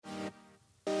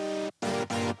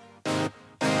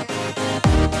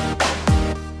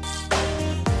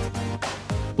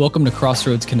Welcome to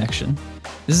Crossroads Connection.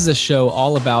 This is a show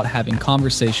all about having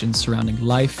conversations surrounding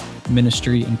life,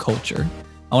 ministry, and culture.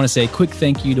 I want to say a quick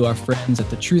thank you to our friends at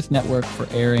the Truth Network for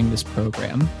airing this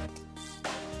program.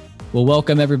 Well,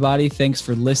 welcome everybody. Thanks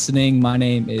for listening. My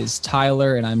name is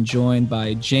Tyler, and I'm joined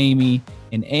by Jamie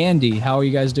and Andy. How are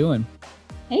you guys doing?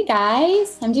 Hey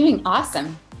guys, I'm doing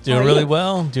awesome. Doing really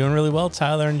well,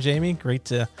 Tyler and Jamie. Great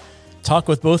to talk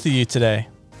with both of you today.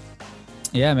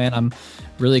 Yeah, man, I'm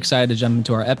really excited to jump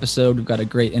into our episode. We've got a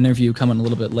great interview coming a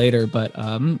little bit later, but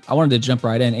I wanted to jump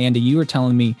right in. Andy, you were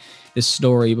telling me this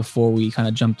story before we kind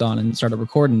of jumped on and started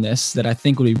recording this that I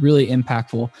think would be really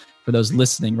impactful for those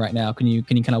listening right now. Can you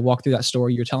kind of walk through that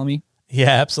story you're telling me? Yeah,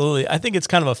 absolutely. I think it's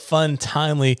kind of a fun,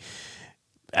 timely,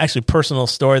 actually personal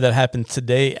story that happened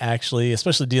today, actually,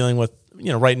 especially dealing with,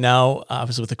 right now,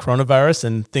 obviously with the coronavirus,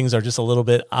 and things are just a little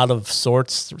bit out of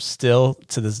sorts still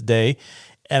to this day.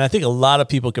 And I think a lot of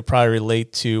people could probably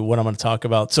relate to what I'm going to talk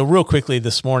about. So real quickly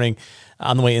this morning,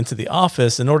 on the way into the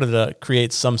office, in order to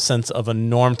create some sense of a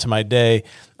norm to my day,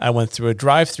 I went through a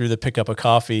drive-through to pick up a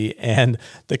coffee, and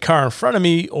the car in front of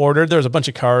me ordered. There's a bunch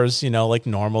of cars, like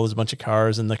normal, there's a bunch of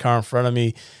cars, and the car in front of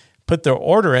me put their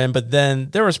order in, but then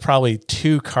there was probably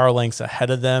 2 car lengths ahead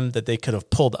of them that they could have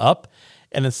pulled up.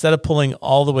 And instead of pulling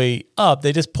all the way up,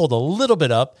 they just pulled a little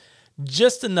bit up,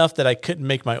 just enough that I couldn't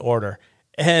make my order.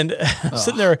 And I'm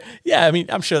sitting there,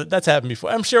 I'm sure that's happened before.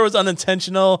 I'm sure it was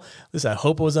unintentional. At least I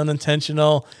hope it was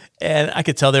unintentional. And I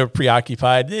could tell they were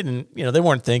preoccupied. They didn't, they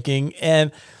weren't thinking.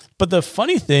 But the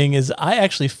funny thing is I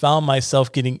actually found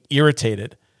myself getting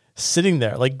irritated, sitting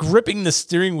there, like gripping the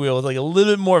steering wheel with like a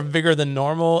little bit more vigor than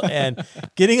normal and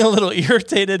getting a little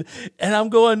irritated. And I'm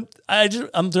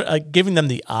giving them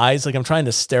the eyes, like I'm trying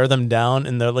to stare them down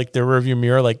in their rearview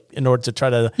mirror, like in order to try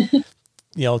to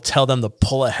tell them to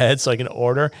pull ahead so I can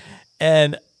order.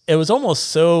 And it was almost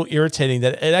so irritating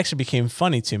that it actually became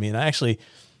funny to me. And I actually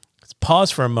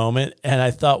paused for a moment and I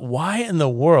thought, why in the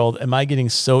world am I getting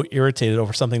so irritated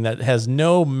over something that has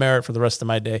no merit for the rest of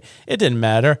my day? It didn't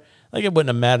matter. Like it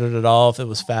wouldn't have mattered at all if it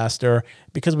was faster,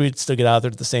 because we'd still get out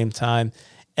there at the same time.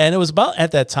 And it was about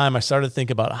at that time I started to think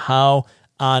about how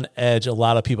on edge a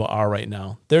lot of people are right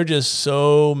now. There are just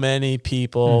so many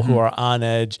people who are on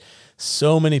edge.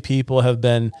 So many people have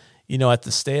been, at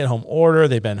the stay-at-home order.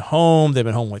 They've been home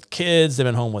with kids, they've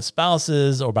been home with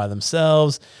spouses or by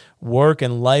themselves. Work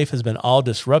and life has been all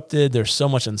disrupted. There's so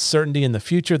much uncertainty in the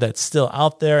future that's still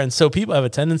out there. And so people have a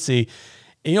tendency,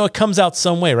 it comes out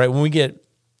some way, right? When we get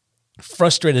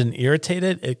frustrated and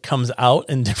irritated, it comes out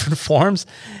in different forms.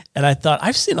 And I thought,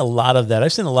 I've seen a lot of that.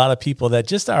 I've seen a lot of people that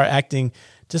just are acting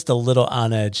just a little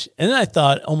on edge. And then I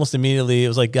thought almost immediately, it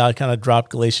was like God kind of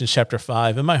dropped Galatians chapter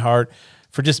 5 in my heart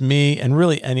for just me and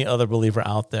really any other believer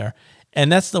out there.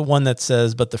 And that's the one that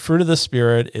says, but the fruit of the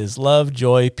Spirit is love,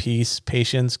 joy, peace,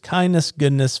 patience, kindness,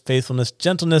 goodness, faithfulness,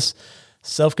 gentleness,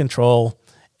 self-control.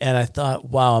 And I thought,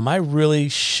 wow, am I really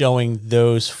showing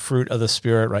those fruit of the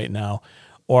Spirit right now?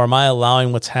 Or am I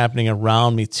allowing what's happening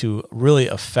around me to really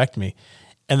affect me?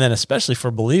 And then especially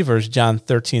for believers, John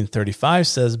 13:35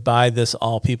 says, by this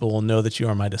all people will know that you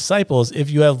are my disciples if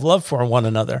you have love for one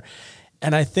another.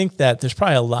 And I think that there's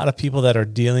probably a lot of people that are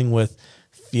dealing with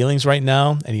feelings right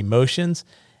now and emotions.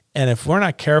 And if we're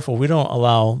not careful, we don't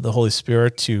allow the Holy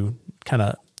Spirit to kind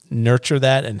of nurture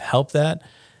that and help that,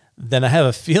 then I have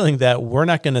a feeling that we're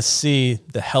not going to see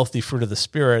the healthy fruit of the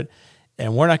Spirit.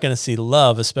 And we're not going to see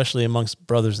love, especially amongst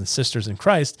brothers and sisters in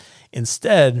Christ.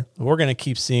 Instead, we're going to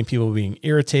keep seeing people being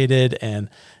irritated and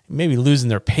maybe losing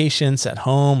their patience at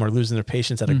home or losing their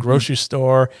patience at a grocery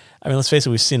store. I mean, let's face it,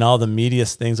 we've seen all the media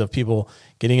things of people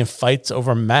getting in fights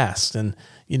over masks and,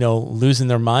 losing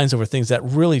their minds over things that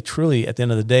really, truly, at the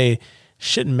end of the day,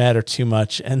 shouldn't matter too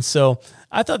much. And so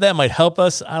I thought that might help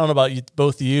us. I don't know about you,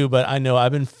 both of you, but I know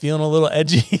I've been feeling a little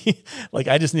edgy. Like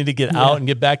I just need to get out and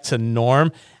get back to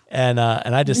norm. And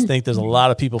I just think there's a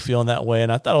lot of people feeling that way.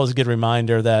 And I thought it was a good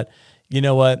reminder that,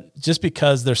 just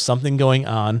because there's something going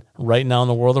on right now in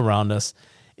the world around us,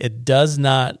 it does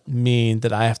not mean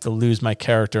that I have to lose my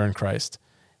character in Christ.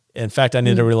 In fact, I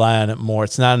need to rely on it more.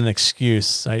 It's not an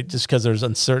excuse, right? Just because there's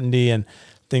uncertainty and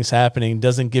things happening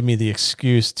doesn't give me the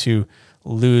excuse to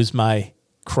lose my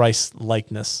Christ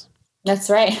likeness. That's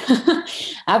right.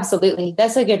 Absolutely.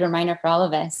 That's a good reminder for all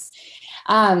of us.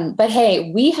 But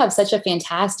hey, we have such a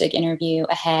fantastic interview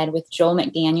ahead with Joel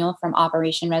McDaniel from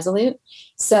Operation Resolute.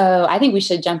 So I think we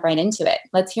should jump right into it.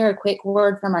 Let's hear a quick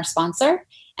word from our sponsor,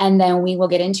 and then we will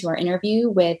get into our interview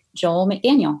with Joel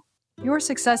McDaniel. Your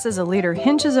success as a leader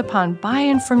hinges upon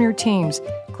buy-in from your teams,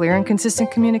 clear and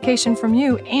consistent communication from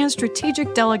you, and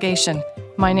strategic delegation.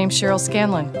 My name's Cheryl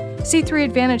Scanlon. C3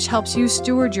 Advantage helps you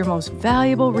steward your most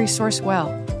valuable resource well.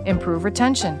 improve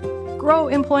retention, grow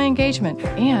employee engagement,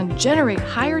 and generate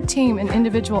higher team and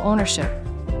individual ownership.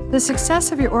 The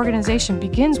success of your organization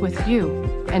begins with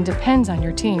you and depends on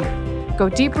your team. Go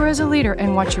deeper as a leader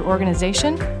and watch your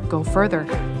organization go further.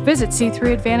 Visit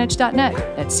c3advantage.net.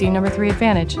 That's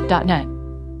c3advantage.net.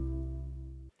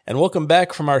 And welcome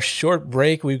back from our short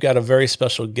break. We've got a very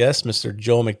special guest, Mr.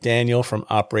 Joel McDaniel from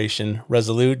Operation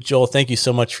Resolute. Joel, thank you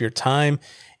so much for your time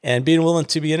and being willing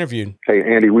to be interviewed. Hey,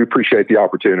 Andy, we appreciate the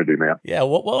opportunity, man. Yeah,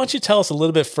 well, why don't you tell us a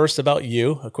little bit first about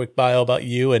you, a quick bio about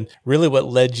you, and really what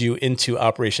led you into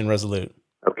Operation Resolute?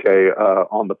 Okay,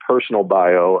 on the personal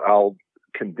bio, I'll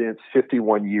condense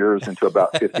 51 years into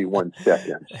about 51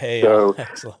 seconds. Hey, so,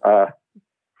 excellent.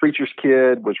 Preacher's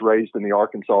kid, was raised in the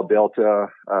Arkansas Delta,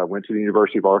 went to the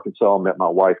University of Arkansas, met my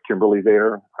wife, Kimberly,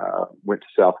 there, went to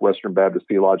Southwestern Baptist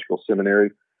Theological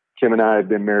Seminary. Kim and I have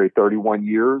been married 31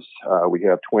 years. We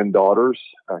have twin daughters.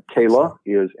 Kayla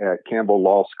is at Campbell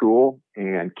Law School,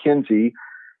 and Kinsey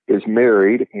is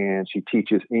married, and she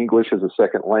teaches English as a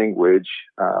second language.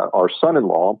 Our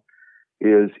son-in-law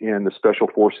is in the Special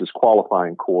Forces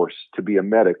qualifying course to be a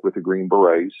medic with the Green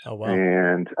Berets. Oh, wow.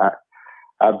 And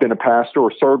I've been a pastor,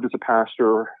 or served as a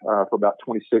pastor, for about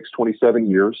 26, 27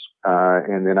 years.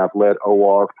 And then I've led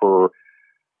OR for,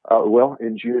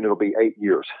 in June, it'll be 8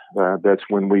 years. That's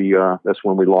when we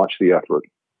launched the effort.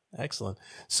 Excellent.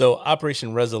 So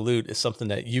Operation Resolute is something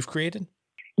that you've created?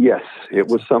 Yes, it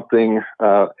was something,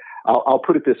 I'll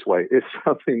put it this way. It's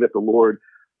something that the Lord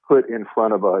put in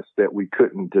front of us that we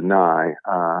couldn't deny.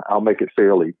 I'll make it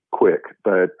fairly quick,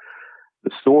 but the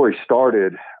story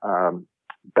started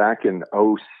back in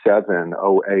 07,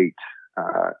 08,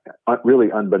 really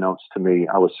unbeknownst to me.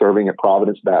 I was serving at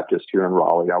Providence Baptist here in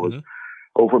Raleigh. I was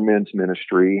over men's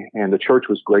ministry, and the church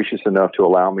was gracious enough to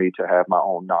allow me to have my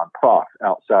own nonprofit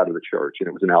outside of the church, and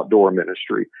it was an outdoor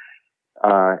ministry.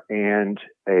 And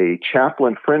a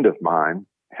chaplain friend of mine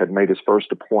had made his first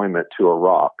deployment to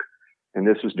Iraq, and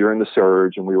this was during the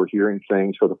surge, and we were hearing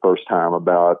things for the first time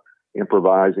about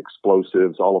improvised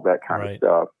explosives, all of that kind of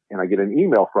stuff. And I get an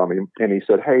email from him, and he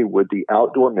said, "Hey, would the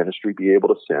outdoor ministry be able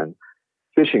to send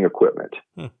fishing equipment?"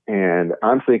 And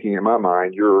I'm thinking in my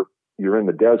mind, you're in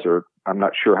the desert. I'm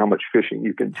not sure how much fishing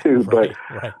you can do, but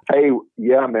hey,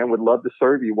 yeah, man, would love to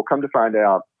serve you. Well, come to find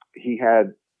out, he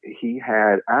had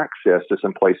access to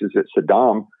some places that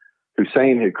Saddam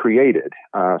Hussein had created,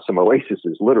 some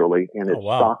oases literally, and it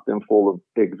stocked them full of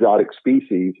exotic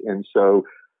species. And so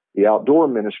the outdoor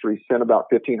ministry sent about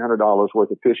 $1,500 worth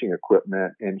of fishing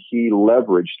equipment, and he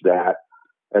leveraged that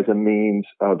as a means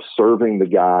of serving the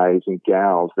guys and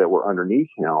gals that were underneath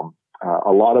him,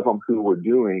 a lot of them who were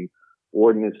doing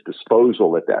ordnance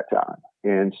disposal at that time.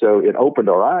 And so it opened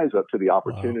our eyes up to the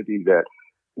opportunity that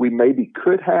we maybe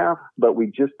could have, but we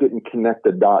just didn't connect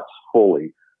the dots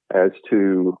fully as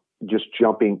to just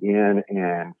jumping in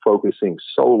and focusing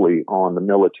solely on the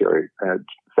military.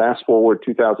 Fast forward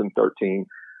 2013,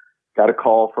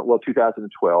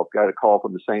 2012, got a call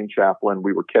from the same chaplain.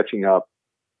 We were catching up.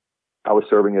 I was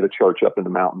serving at a church up in the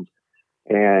mountains,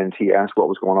 and he asked what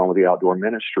was going on with the outdoor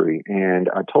ministry. And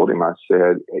I told him, I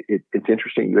said, it's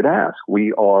interesting you would ask.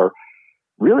 We are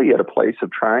really at a place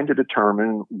of trying to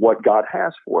determine what God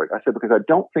has for it. I said, because I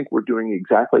don't think we're doing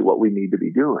exactly what we need to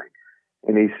be doing.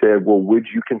 And he said, well, would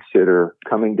you consider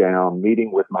coming down,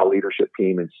 meeting with my leadership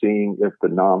team, and seeing if the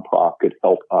nonprofit could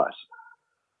help us?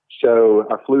 So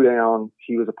I flew down.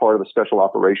 He was a part of a special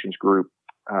operations group.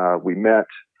 We met,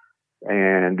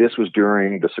 and this was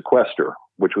during the sequester,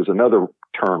 which was another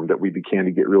term that we began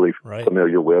to get really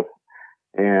familiar with.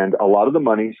 And a lot of the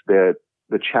monies that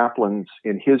the chaplains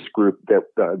in his group that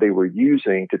they were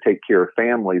using to take care of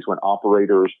families when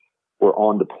operators were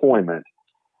on deployment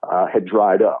had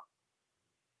dried up.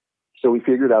 So we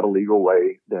figured out a legal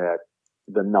way that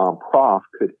the nonprofit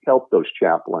could help those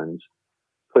chaplains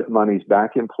put monies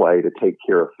back in play to take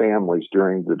care of families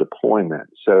during the deployment.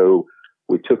 So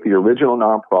we took the original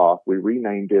nonprofit, we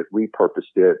renamed it,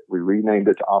 repurposed it, we renamed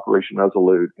it to Operation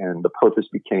Resolute, and the purpose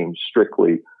became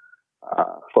strictly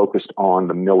focused on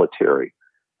the military.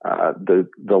 The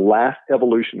last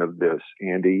evolution of this,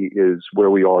 Andy, is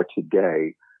where we are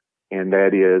today. And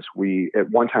that is, at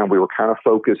one time we were kind of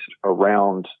focused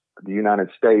around the United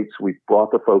States. We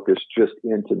brought the focus just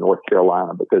into North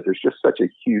Carolina because there's just such a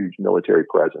huge military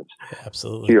presence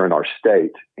here in our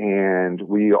state. And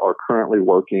we are currently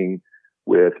working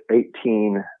with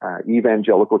 18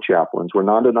 evangelical chaplains. We're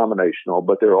non-denominational,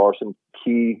 but there are some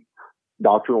key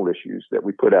doctrinal issues that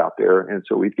we put out there. And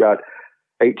so we've got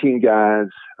 18 guys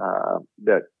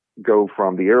that go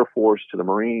from the Air Force to the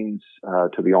Marines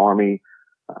to the Army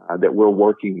that we're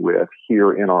working with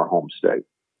here in our home state.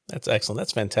 That's excellent.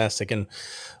 That's fantastic. And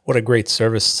what a great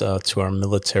service to our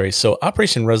military. So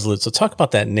Operation Resolute, so talk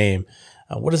about that name.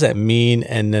 What does that mean?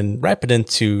 And then wrap it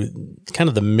into kind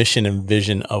of the mission and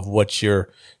vision of what you're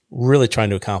really trying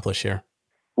to accomplish here.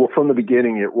 Well, from the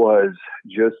beginning, it was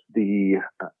just the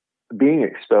being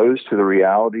exposed to the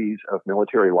realities of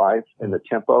military life and the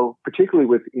tempo, particularly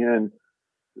within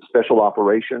special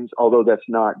operations, although that's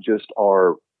not just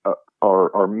our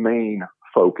main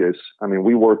focus. I mean,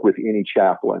 we work with any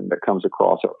chaplain that comes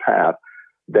across our path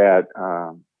that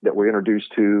we're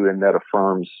introduced to and that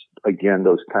affirms, again,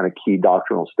 those kind of key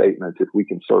doctrinal statements. If we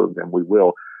can serve them, we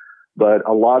will. But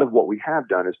a lot of what we have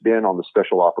done has been on the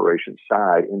special operations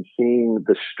side and seeing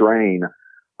the strain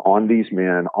on these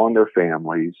men, on their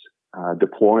families,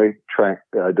 deploy, train.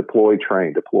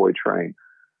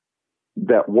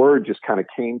 That word just kind of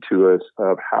came to us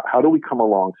of how do we come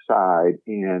alongside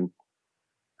and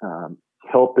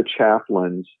help the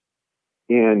chaplains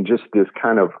in just this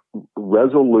kind of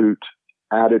resolute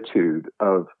attitude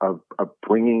of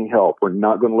bringing help. We're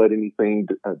not going to let anything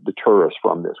deter us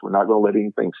from this. We're not going to let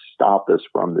anything stop us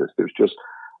from this. There's just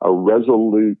a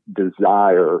resolute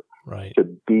desire to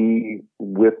be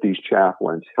with these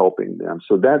chaplains, helping them.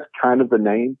 So that's kind of the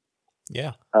name.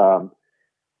 Yeah.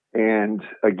 And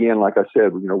again, like I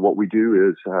said, what we do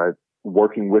is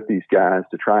working with these guys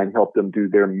to try and help them do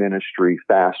their ministry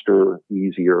faster,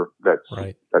 easier. That's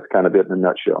kind of it in a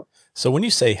nutshell. So when you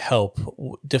say help,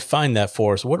 define that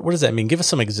for us. What does that mean? Give us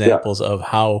some examples of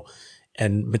how,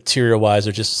 and material-wise,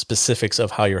 or just specifics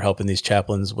of how you're helping these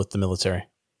chaplains with the military.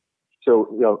 So,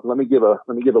 let me give a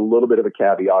little bit of a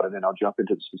caveat, and then I'll jump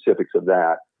into the specifics of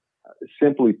that.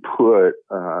 Simply put,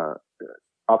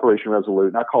 Operation Resolute,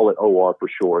 and I call it OR for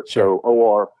short. Sure. So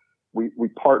OR, we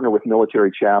partner with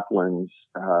military chaplains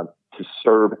to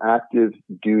serve active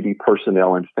duty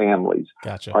personnel and families.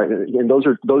 Gotcha. Right? And those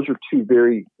are two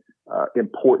very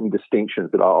important distinctions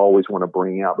that I always want to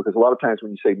bring out, because a lot of times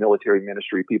when you say military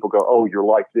ministry, people go, "Oh, you're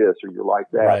like this or you're like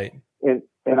that," right. and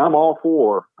I'm all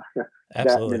for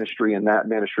that ministry and that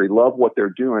ministry. Love what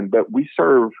they're doing, but we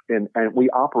serve and we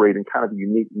operate in kind of a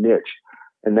unique niche,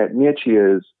 and that niche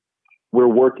is we're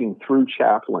working through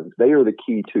chaplains. They are the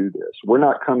key to this. We're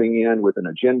not coming in with an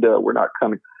agenda.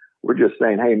 We're just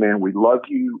saying, "Hey, man, we love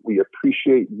you. We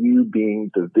appreciate you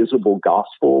being the visible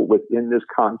gospel within this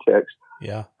context.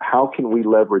 Yeah. How can we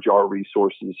leverage our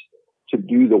resources to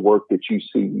do the work that you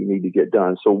see you need to get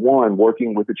done?" So one,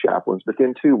 working with the chaplains, but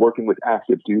then two, working with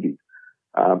active duty.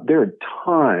 There are a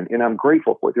ton, and I'm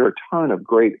grateful for it. There are a ton of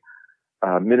great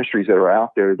ministries that are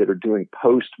out there that are doing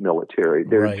post-military.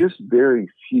 There are just very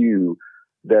few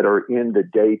that are in the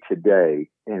day-to-day.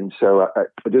 And so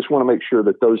I just want to make sure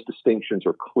that those distinctions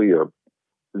are clear.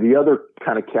 The other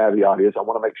kind of caveat is I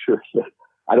want to make sure that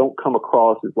I don't come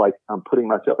across as like I'm putting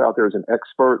myself out there as an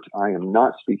expert. I am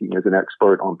not speaking as an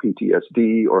expert on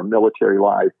PTSD or military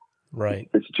life. Right.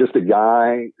 It's just a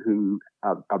guy who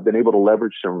I've been able to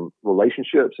leverage some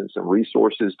relationships and some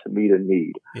resources to meet a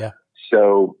need. Yeah.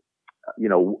 So,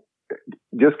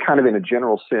 just kind of in a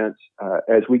general sense,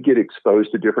 as we get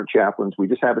exposed to different chaplains, we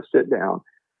just have a sit down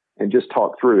and just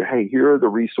talk through, hey, here are the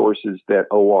resources that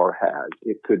OR has.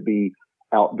 It could be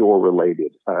outdoor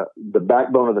related. The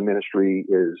backbone of the ministry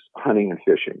is hunting and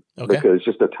fishing, because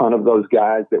just a ton of those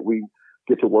guys that we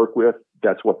get to work with,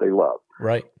 that's what they love.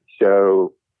 Right.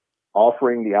 So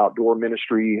offering the outdoor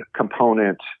ministry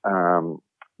component,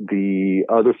 the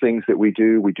other things that we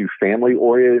do family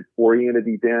oriented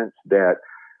events that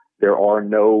there are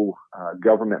no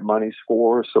government monies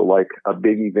for. So like a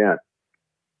big event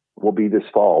will be this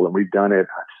fall, and we've done it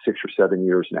 6 or 7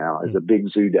 years now as a big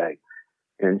zoo day.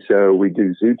 And so we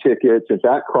do zoo tickets. In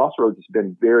fact, Crossroads has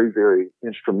been very, very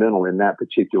instrumental in that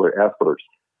particular effort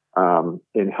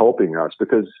in helping us,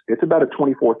 because it's about a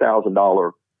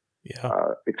 $24,000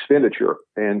 expenditure.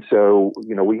 And so,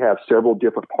 we have several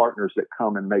different partners that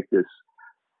come and make this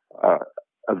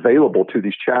available to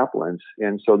these chaplains.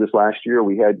 And so this last year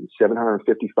we had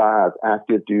 755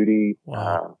 active duty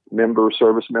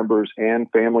service members and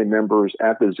family members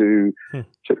at the zoo,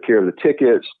 took care of the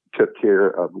tickets, took care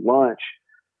of lunch.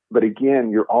 But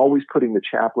again, you're always putting the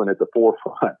chaplain at the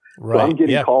forefront. Right. So I'm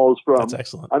getting calls from, that's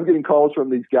excellent. I'm getting calls from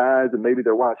these guys and maybe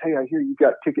their wives. Hey, I hear you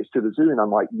got tickets to the zoo. And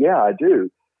I'm like, yeah, I do.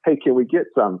 Hey, can we get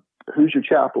some? Who's your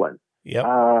chaplain? Yep.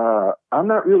 I'm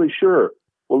not really sure.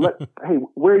 Well, hey,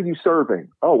 where are you serving?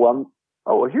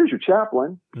 Oh, here's your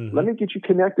chaplain. Mm-hmm. Let me get you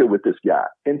connected with this guy.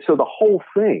 And so the whole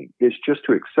thing is just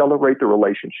to accelerate the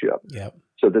relationship. Yep.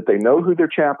 So that they know who their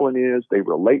chaplain is. They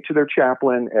relate to their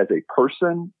chaplain as a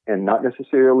person and not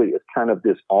necessarily as kind of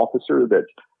this officer that's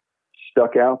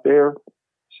stuck out there.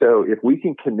 So if we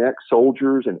can connect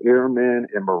soldiers and airmen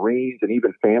and Marines and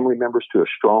even family members to a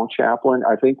strong chaplain,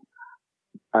 I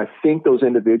think those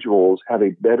individuals have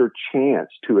a better chance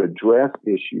to address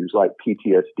issues like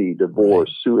PTSD,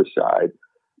 divorce, suicide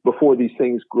before these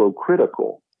things grow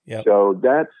critical. Yep. So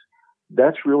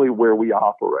that's really where we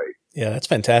operate. Yeah, that's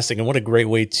fantastic. And what a great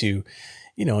way to,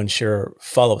 ensure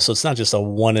follow-up. So it's not just a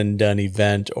one and done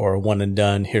event or a one and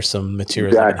done, here's some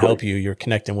materials that can help you. You're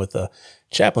connecting with a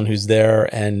chaplain who's there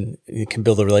and you can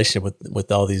build a relationship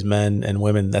with all these men and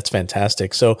women. That's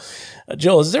fantastic. So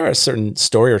Joel, is there a certain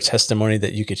story or testimony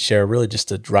that you could share really just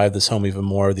to drive this home even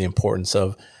more, the importance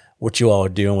of what you all are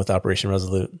doing with Operation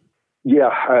Resolute? Yeah,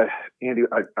 Andy,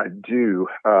 I do.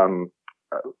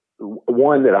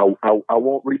 One that I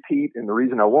won't repeat, and the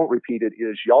reason I won't repeat it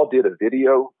is y'all did a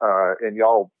video and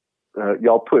y'all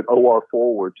put OR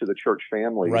forward to the church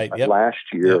family last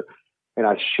year, and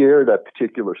I shared that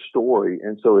particular story.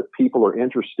 And so if people are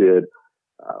interested,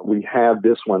 we have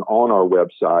this one on our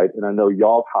website, and I know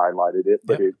y'all highlighted it,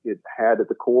 but it had at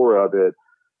the core of it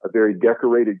a very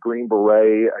decorated Green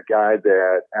Beret, a guy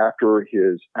that after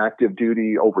his active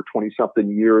duty over 20-something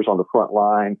years on the front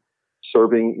line,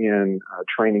 serving in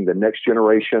training the next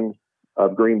generation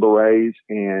of Green Berets,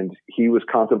 and he was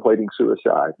contemplating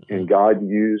suicide. And God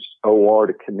used OR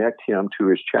to connect him to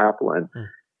his chaplain.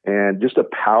 And just a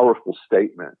powerful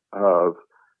statement of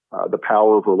the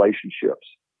power of relationships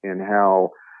and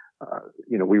how,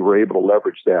 we were able to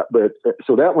leverage that. But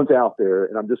so that one's out there,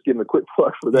 and I'm just giving a quick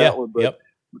plug for that one. But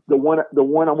the one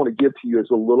I want to give to you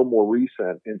is a little more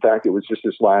recent. In fact, it was just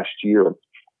this last year.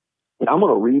 And I'm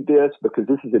going to read this because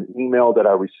this is an email that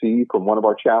I received from one of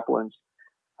our chaplains.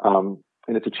 And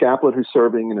it's a chaplain who's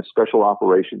serving in a special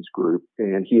operations group.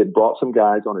 And he had brought some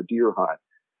guys on a deer hunt.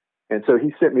 And so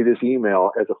he sent me this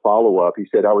email as a follow-up. He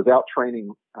said, I was out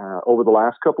training over the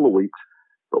last couple of weeks,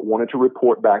 but wanted to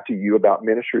report back to you about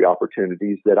ministry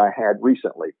opportunities that I had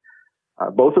recently.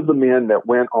 Both of the men that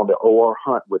went on the OR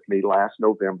hunt with me last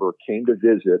November came to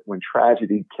visit when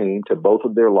tragedy came to both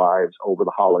of their lives over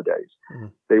the holidays.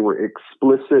 They were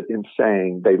explicit in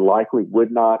saying they likely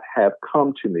would not have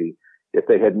come to me if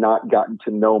they had not gotten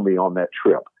to know me on that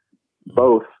trip.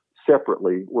 Both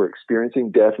separately were experiencing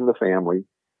death in the family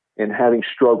and having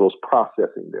struggles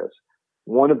processing this.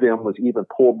 One of them was even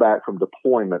pulled back from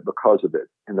deployment because of it.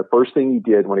 And the first thing he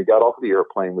did when he got off the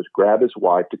airplane was grab his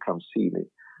wife to come see me.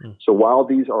 So while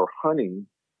these are hurting,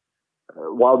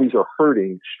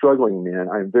 struggling men,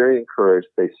 I'm very encouraged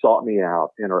they sought me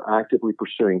out and are actively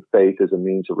pursuing faith as a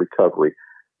means of recovery.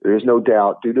 There is no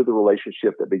doubt, due to the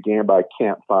relationship that began by a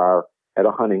campfire at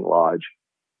a hunting lodge,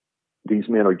 these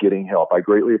men are getting help. I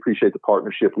greatly appreciate the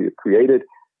partnership we have created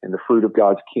and the fruit of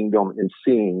God's kingdom in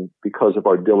seeing because of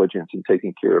our diligence in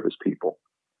taking care of his people.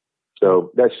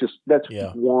 So that's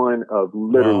one of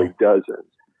literally dozens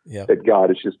that God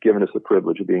has just given us the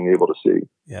privilege of being able to see.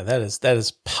 Yeah, that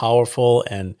is powerful.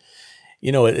 And,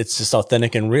 it's just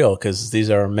authentic and real because these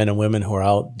are men and women who are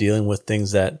out dealing with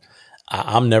things that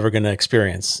I'm never going to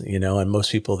experience, and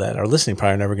most people that are listening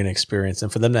probably are never going to experience.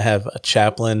 And for them to have a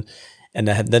chaplain and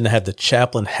then to have the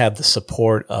chaplain have the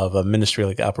support of a ministry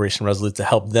like Operation Resolute to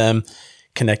help them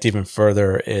connect even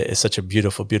further is such a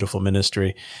beautiful, beautiful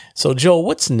ministry. So Joel,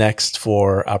 what's next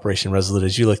for Operation Resolute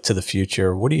as you look to the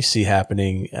future? What do you see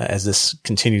happening as this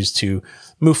continues to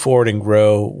move forward and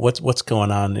grow? What's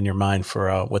going on in your mind for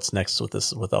what's next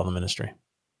with all the ministry?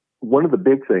 One of the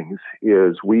big things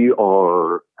is we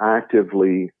are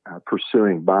actively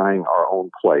pursuing buying our own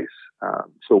place.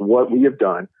 So what we have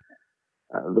done,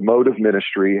 the mode of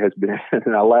ministry has been,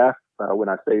 and I laugh when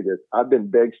I say this, I've been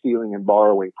beg, stealing, and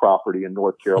borrowing property in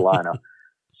North Carolina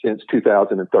since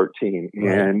 2013.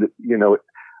 Right. And,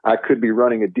 I could be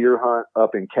running a deer hunt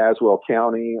up in Caswell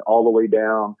County all the way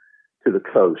down to the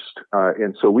coast.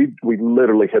 And so we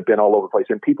literally have been all over the place,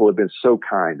 and people have been so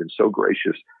kind and so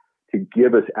gracious to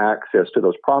give us access to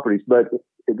those properties. But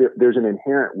there's an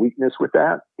inherent weakness with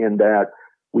that in that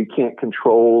we can't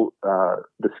control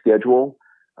the schedule.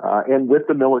 And with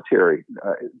the military,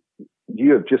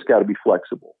 you have just got to be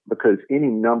flexible because any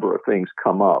number of things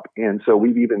come up. And so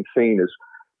we've even seen as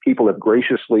people have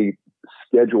graciously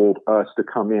scheduled us to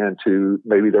come in to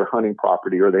maybe their hunting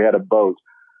property or they had a boat,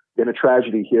 then a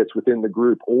tragedy hits within the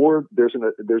group or there's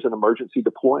an emergency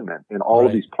deployment and all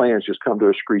of these plans just come to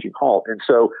a screeching halt. And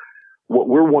so what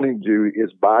we're wanting to do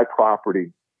is buy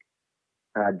property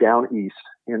down east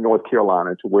in North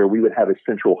Carolina to where we would have a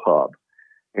central hub.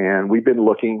 And we've been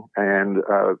looking and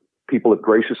people have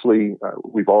graciously,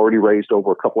 we've already raised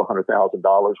over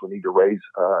 $200,000. We need to raise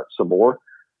some more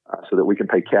so that we can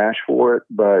pay cash for it.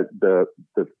 But the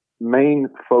main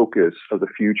focus of the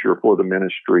future for the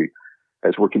ministry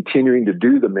as we're continuing to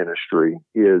do the ministry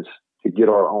is to get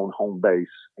our own home base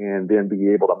and then be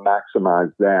able to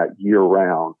maximize that year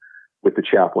round with the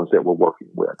chaplains that we're working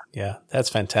with. Yeah, that's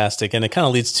fantastic. And it kind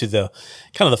of leads to the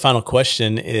final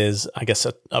question is, I guess,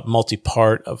 a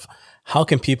multi-part of how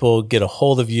can people get a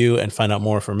hold of you and find out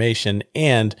more information?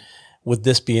 And with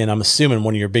this being, I'm assuming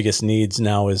one of your biggest needs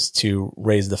now is to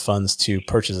raise the funds to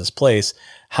purchase this place.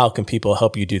 How can people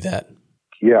help you do that?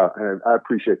 Yeah, I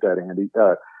appreciate that, Andy.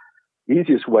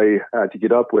 Easiest way to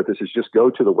get up with us is just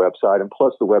go to the website. And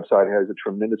plus, the website has a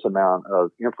tremendous amount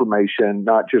of information,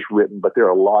 not just written, but there are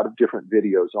a lot of different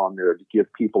videos on there to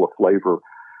give people a flavor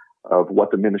of what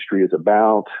the ministry is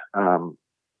about.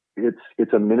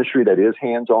 It's a ministry that is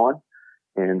hands-on.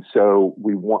 And so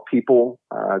we want people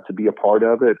to be a part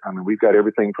of it. I mean, we've got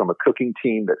everything from a cooking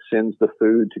team that sends the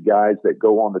food to guys that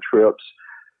go on the trips.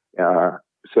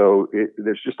 So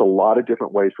there's just a lot of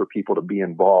different ways for people to be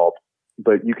involved.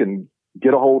 But you can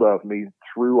get a hold of me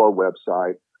through our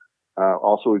website.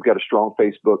 Also, we've got a strong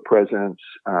Facebook presence,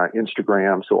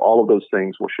 Instagram. So all of those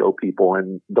things will show people,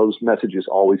 and those messages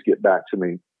always get back to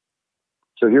me.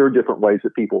 So here are different ways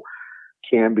that people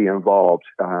can be involved.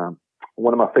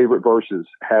 One of my favorite verses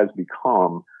has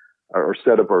become, or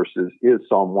set of verses, is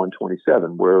Psalm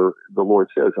 127, where the Lord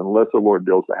says, unless the Lord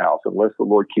builds the house, unless the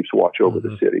Lord keeps watch over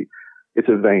the city, it's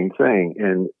a vain thing.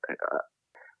 And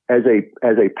as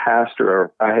a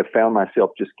pastor, I have found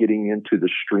myself just getting into the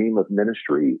stream of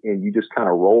ministry, and you just kind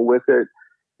of roll with it,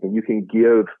 and you can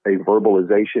give a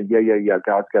verbalization. Yeah.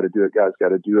 God's got to do it. God's got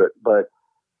to do it. But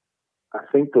I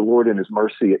think the Lord in his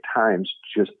mercy at times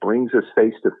just brings us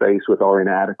face to face with our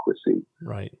inadequacy.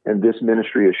 Right. And this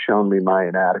ministry has shown me my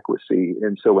inadequacy.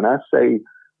 And so when I say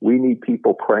we need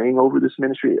people praying over this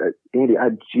ministry, Andy,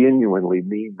 I genuinely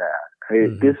mean that.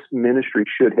 This ministry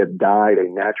should have died a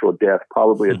natural death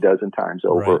probably a dozen times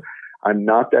over. Right. I'm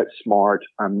not that smart.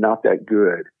 I'm not that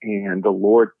good. And the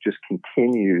Lord just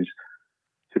continues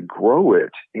to grow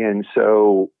it. And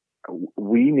so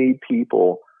we need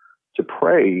people to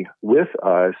pray with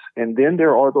us. And then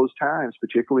there are those times,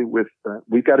 particularly with,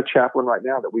 we've got a chaplain right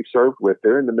now that we've served with.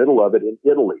 They're in the middle of it in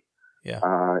Italy.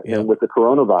 And with the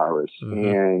coronavirus.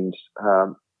 And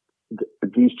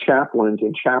these chaplains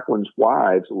and chaplains'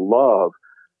 wives love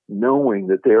knowing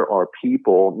that there are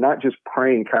people not just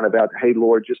praying kind of out, hey,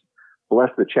 Lord, just bless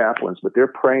the chaplains, but they're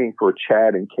praying for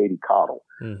Chad and Katie Cottle.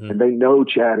 And they know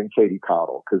Chad and Katie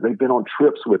Cottle because they've been on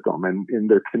trips with them and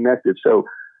they're connected. So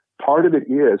part of it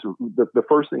is, the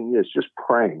first thing is just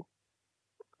praying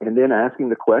and then asking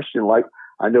the question, like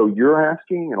I know you're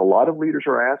asking and a lot of leaders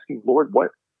are asking, Lord,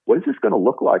 what is this going to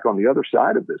look like on the other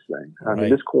side of this thing? I mean,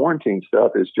 this quarantine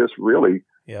stuff is just really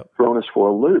thrown us for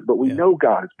a loop, but we know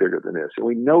God is bigger than this and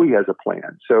we know he has a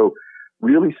plan. So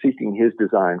really seeking his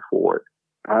design for it.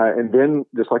 And then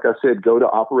just like I said, go to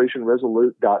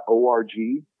operationresolute.org.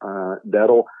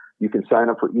 You can sign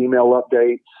up for email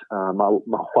updates. My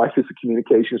wife is a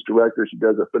communications director. She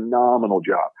does a phenomenal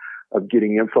job of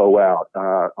getting info out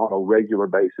on a regular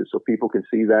basis so people can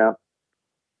see that.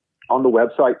 On the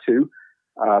website too,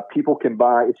 people can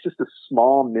buy, it's just a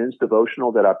small men's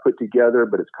devotional that I put together,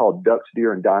 but it's called Ducks,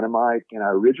 Deer, and Dynamite. And I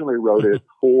originally wrote it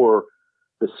for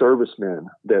the servicemen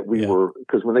that we were,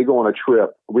 because when they go on a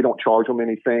trip, we don't charge them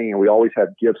anything and we always have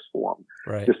gifts for them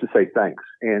just to say thanks.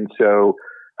 And so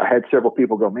I had several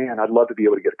people go, man, I'd love to be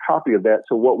able to get a copy of that.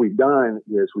 So what we've done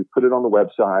is we put it on the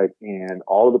website and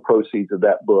all of the proceeds of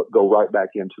that book go right back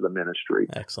into the ministry.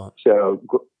 Excellent. So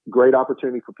great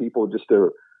opportunity for people just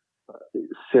to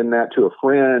send that to a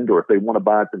friend or if they want to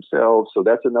buy it themselves. So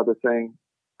that's another thing.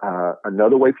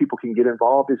 Another way people can get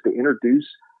involved is to introduce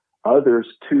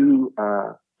others to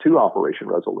Operation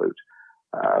Resolute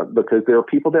because there are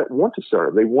people that want to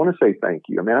serve. They want to say thank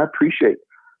you. I mean, I appreciate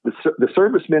the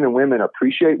servicemen and women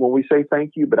appreciate when we say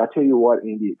thank you, but I tell you what,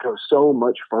 Andy, it goes so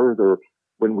much further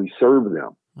when we serve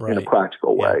them in a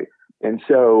practical way. And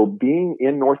so being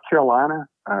in North Carolina,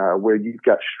 where you've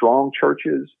got strong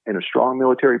churches and a strong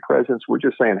military presence, we're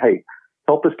just saying, hey,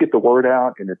 help us get the word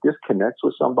out. And if this connects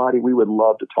with somebody, we would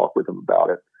love to talk with them about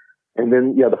it. And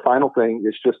then, the final thing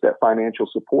is just that financial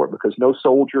support because no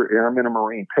soldier, airman, or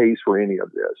Marine pays for any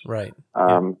of this. Right.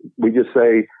 We just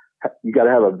say you got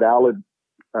to have a valid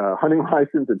hunting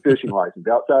license and fishing license.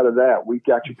 Outside of that, we've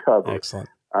got you covered. Excellent.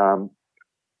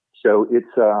 So it's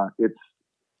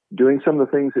doing some of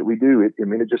the things that we do. It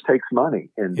just takes money.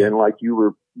 And then like you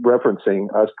were referencing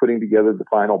us putting together the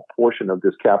final portion of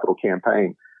this capital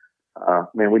campaign,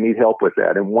 we need help with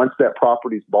that. And once that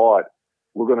property's bought,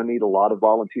 we're going to need a lot of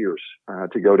volunteers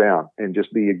to go down and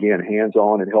just be, again,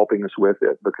 hands-on and helping us with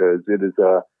it because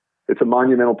it's a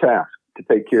monumental task. to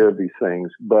take care of these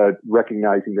things, but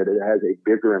recognizing that it has a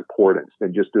bigger importance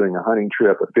than just doing a hunting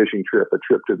trip, a fishing trip, a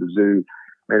trip to the zoo.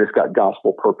 And it's got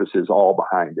gospel purposes all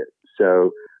behind it.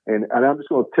 So, and I'm just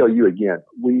going to tell you again,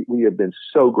 we have been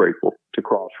so grateful to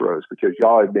Crossroads because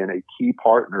y'all have been a key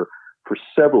partner for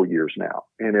several years now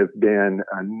and have been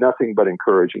nothing but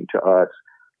encouraging to us.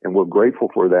 And we're grateful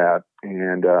for that.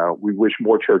 And we wish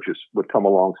more churches would come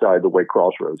alongside the way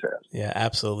Crossroads has. Yeah,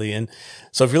 absolutely. And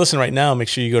so if you're listening right now, make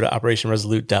sure you go to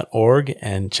operationresolute.org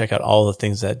and check out all the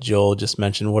things that Joel just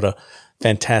mentioned. What a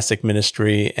fantastic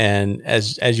ministry. And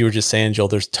as you were just saying, Joel,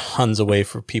 there's tons of way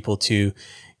for people to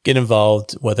get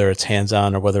involved, whether it's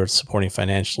hands-on or whether it's supporting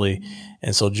financially.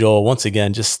 And so, Joel, once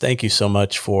again, just thank you so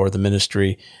much for the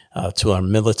ministry to our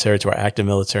military, to our active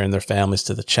military and their families,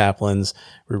 to the chaplains.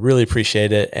 We really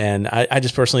appreciate it. And I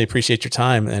just personally appreciate your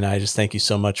time. And I just thank you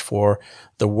so much for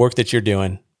the work that you're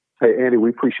doing. Hey, Andy, we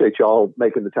appreciate y'all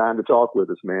making the time to talk with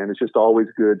us, man. It's just always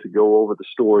good to go over the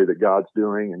story that God's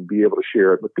doing and be able to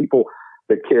share it with people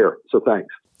that care. So thanks.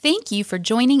 Thank you for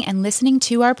joining and listening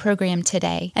to our program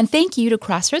today. And thank you to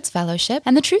Crossroads Fellowship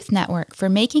and the Truth Network for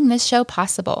making this show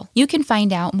possible. You can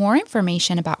find out more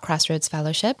information about Crossroads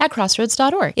Fellowship at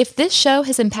crossroads.org. If this show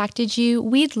has impacted you,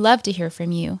 we'd love to hear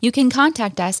from you. You can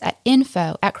contact us at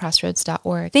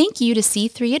info@crossroads.org. Thank you to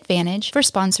C3 Advantage for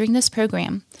sponsoring this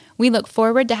program. We look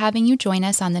forward to having you join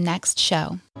us on the next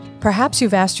show. Perhaps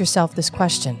you've asked yourself this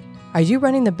question: are you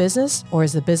running the business or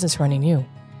is the business running you?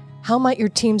 How might your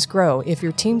teams grow if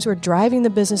your teams were driving the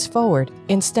business forward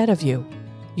instead of you?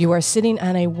 You are sitting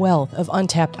on a wealth of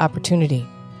untapped opportunity.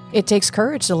 It takes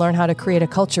courage to learn how to create a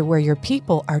culture where your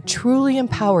people are truly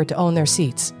empowered to own their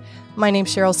seats. My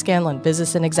name's Cheryl Scanlon,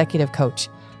 business and executive coach.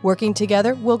 Working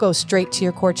together, we'll go straight to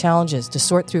your core challenges to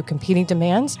sort through competing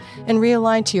demands and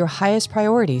realign to your highest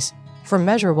priorities for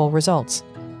measurable results.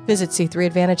 Visit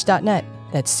c3advantage.net.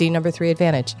 That's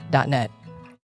C3advantage.net.